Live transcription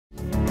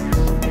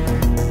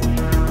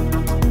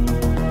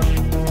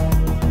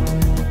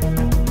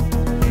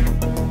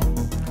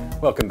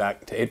Welcome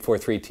back to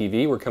 843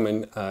 TV. We're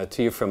coming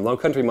to you from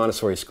Lowcountry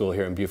Montessori School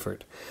here in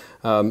Beaufort.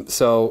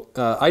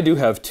 I do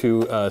have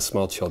two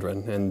small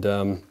children, and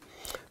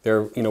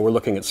we're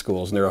looking at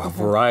schools, and there are a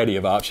variety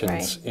of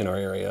options in our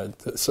area.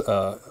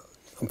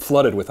 I'm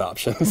flooded with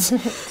options.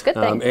 It's a good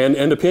thing.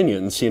 And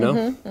opinions, you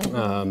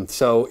know.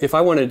 So if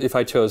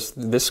I chose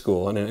this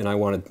school and I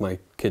wanted my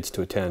kids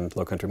to attend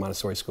Lowcountry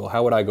Montessori School,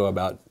 how would I go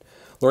about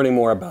learning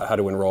more about how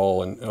to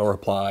enroll or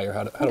apply, or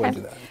how do we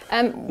do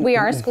that? We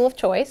are a school of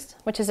choice,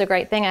 which is a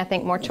great thing. I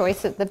think more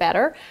choice, the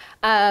better.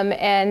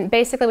 And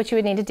basically what you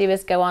would need to do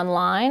is go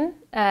online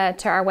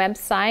to our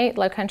website,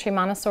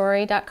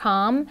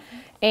 lowcountrymontessori.com,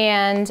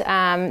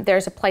 and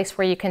there's a place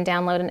where you can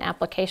download an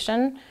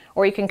application,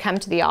 or you can come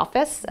to the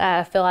office,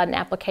 fill out an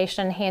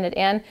application, hand it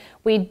in.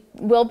 We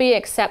will be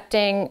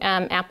accepting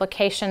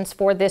applications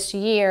for this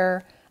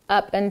year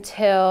up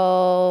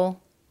until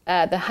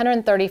the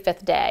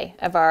 135th day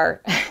of our,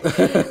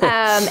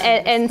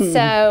 and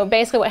so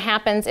basically what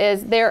happens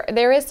is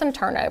there is some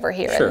turnover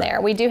here and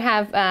there. We do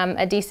have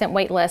a decent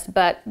wait list,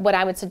 but what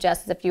I would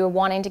suggest is if you're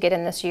wanting to get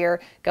in this year,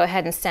 go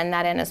ahead and send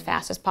that in as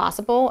fast as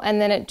possible, and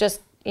then it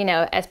just, you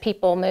know, as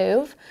people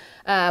move,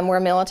 we're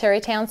a military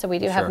town, so we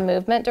do have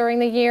movement during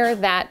the year.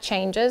 That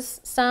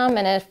changes some,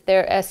 and if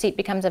a seat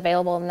becomes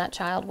available, then that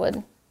child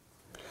would.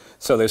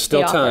 So there's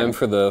still time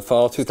for the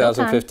fall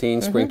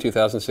 2015, spring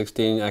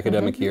 2016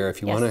 academic year.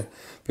 If you want to,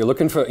 if you're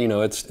looking for, you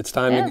know, it's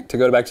time to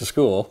go back to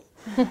school.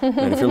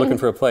 And if you're looking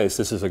for a place,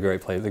 this is a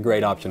great place, a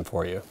great option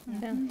for you.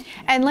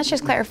 And let's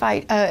just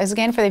clarify, as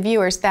again for the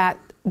viewers, that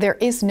there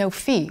is no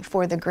fee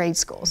for the grade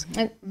schools.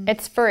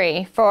 It's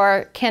free.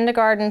 For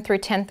kindergarten through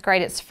 10th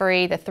grade, it's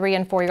free. The 3-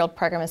 and 4-year-old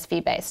program is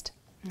fee-based.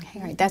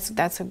 Okay, right. That's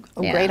a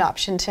great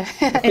option to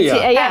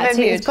it's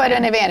huge. It's quite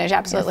an advantage,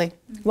 absolutely.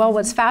 Yes. Well,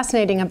 what's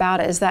fascinating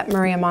about it is that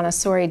Maria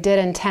Montessori did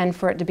intend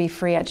for it to be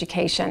free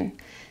education,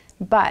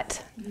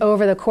 but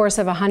over the course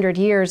of 100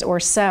 years or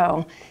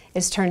so,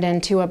 it's turned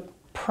into a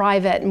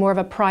private, more of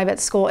a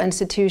private school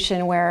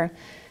institution where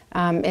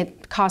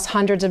it costs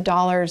hundreds of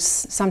dollars,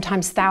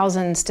 sometimes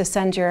thousands, to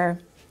send your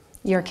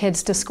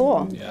kids to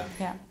school.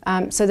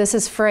 So this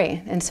is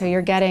free, and so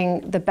you're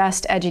getting the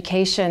best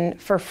education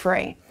for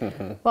free.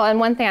 Well, and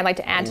one thing I'd like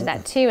to add to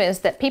that too is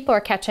that people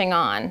are catching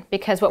on,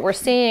 because what we're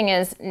seeing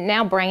is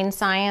now brain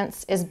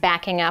science is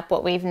backing up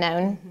what we've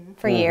known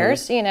for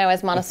years, you know,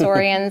 as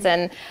Montessorians,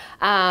 and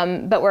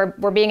but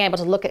we're being able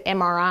to look at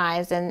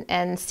MRIs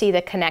and see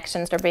the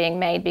connections that are being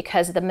made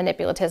because of the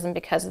manipulatism,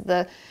 because of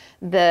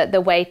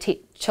the way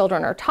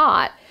children are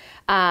taught.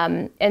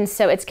 And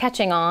so it's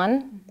catching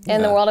on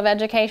in the world of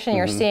education.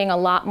 You're seeing a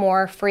lot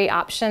more free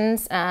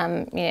options. You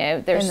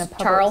know, there's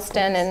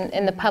Charleston and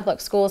in the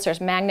public schools,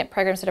 there's magnet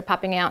programs that are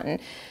popping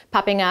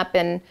up.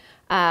 And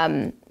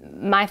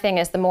my thing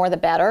is the more the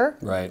better.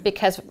 Right.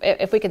 Because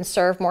if we can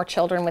serve more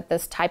children with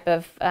this type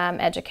of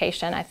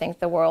education, I think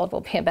the world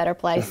will be a better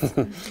place.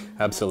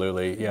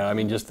 Absolutely. Yeah. I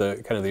mean, just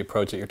the kind of the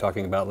approach that you're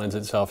talking about lends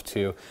itself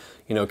to,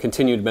 you know,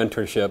 continued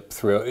mentorship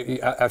through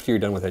after you're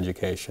done with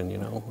education, you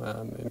know,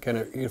 and kind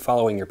of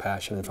following your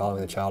passion and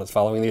following the child. It's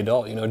following the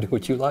adult, you know, do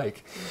what you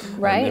like.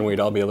 Right. And we'd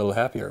all be a little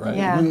happier, right?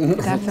 Yeah,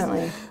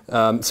 definitely.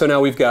 So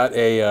now we've got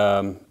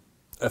a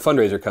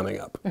fundraiser coming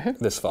up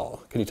this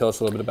fall. Can you tell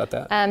us a little bit about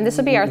that? This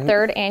will be our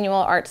 3rd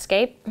annual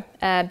Artscape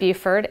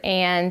Beaufort,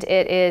 and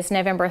it is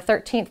November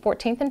 13th,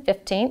 14th, and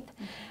 15th.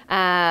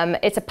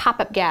 It's a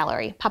pop-up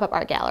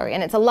art gallery,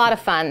 and it's a lot of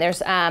fun.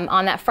 There's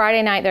on that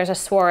Friday night there's a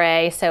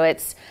soiree, so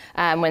it's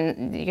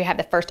when you have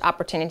the first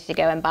opportunity to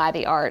go and buy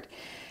the art.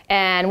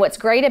 And what's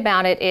great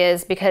about it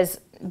is because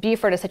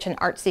Beaufort is such an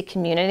artsy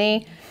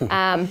community,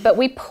 but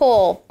we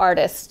pull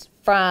artists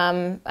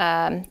from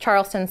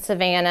Charleston,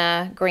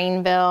 Savannah,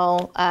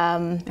 Greenville,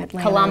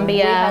 Columbia.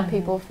 We had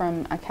people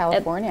from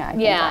California, I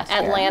think, last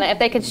year. Atlanta. If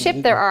they could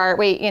ship their art,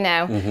 we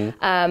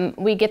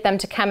get them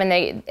to come,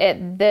 and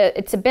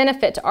it's a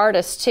benefit to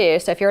artists too.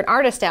 So if you're an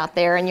artist out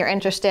there and you're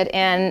interested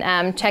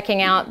in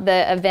checking out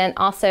the event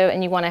also,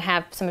 and you want to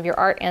have some of your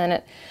art in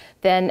it,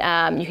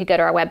 then you could go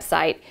to our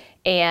website.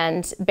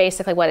 And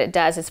basically what it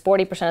does is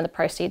 40% of the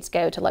proceeds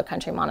go to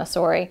Lowcountry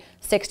Montessori,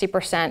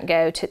 60%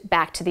 go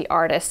back to the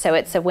artist, so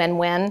it's a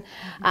win-win.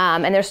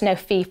 And there's no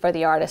fee for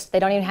the artist. They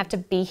don't even have to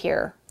be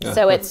here.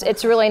 So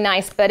it's really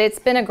nice, but it's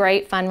been a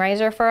great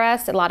fundraiser for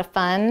us, a lot of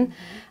fun,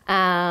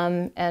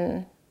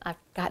 and I've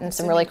gotten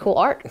some really cool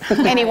art.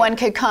 Anyone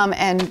could come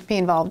and be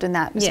involved in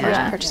that.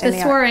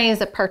 The soiree is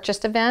a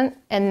purchased event,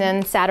 and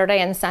then Saturday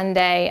and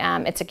Sunday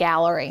it's a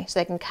gallery, so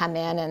they can come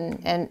in,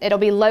 and it'll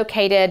be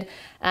located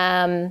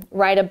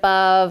right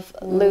above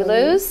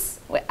Lulu's.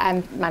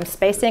 I'm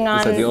spacing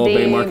on the Old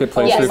Bay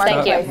Marketplace. Yes,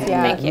 thank you.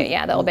 Thank you.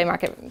 Yeah, the Old Bay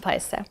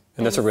Marketplace. So.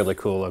 And that's a really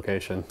cool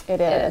location. It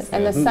is.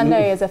 And the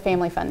Sunday is a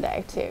family fun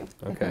day too.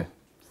 Okay.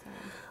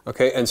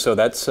 Okay, and so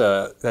that's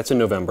in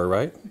November,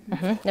 right?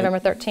 November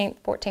 13th,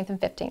 14th, and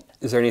 15th.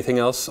 Is there anything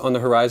else on the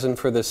horizon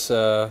for this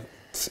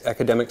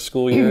academic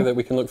school year that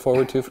we can look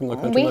forward to from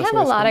Lowcountry Montessori? We have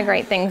a lot of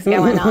great things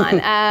going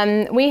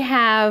on. We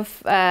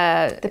have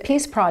the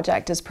Peace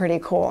Project is pretty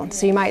cool.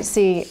 So you might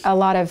see a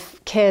lot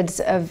of kids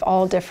of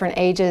all different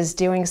ages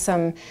doing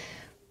some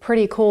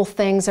pretty cool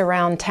things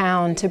around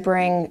town to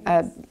bring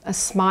a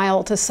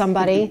smile to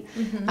somebody,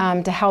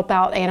 to help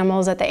out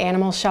animals at the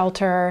animal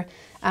shelter,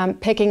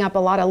 picking up a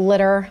lot of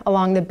litter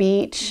along the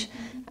beach.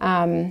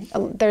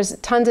 There's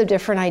tons of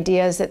different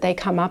ideas that they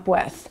come up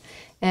with.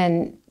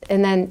 And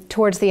then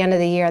towards the end of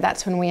the year,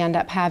 that's when we end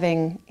up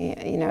having,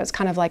 it's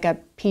kind of like a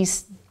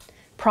peace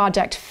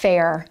project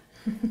fair.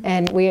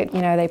 And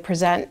they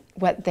present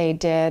what they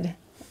did.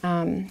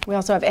 We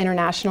also have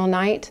International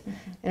Night.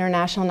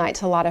 International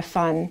Night's a lot of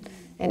fun.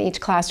 And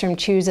each classroom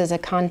chooses a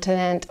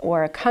continent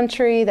or a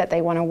country that they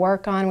want to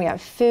work on. We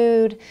have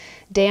food,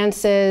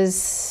 dances,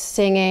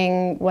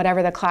 singing,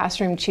 whatever the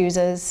classroom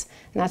chooses.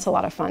 And that's a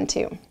lot of fun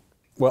too.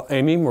 Well,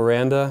 Amy,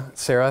 Miranda,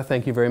 Sarah,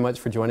 thank you very much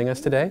for joining us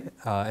today.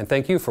 And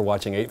thank you for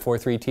watching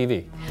 843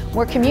 TV.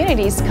 Where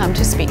communities come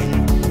to speak.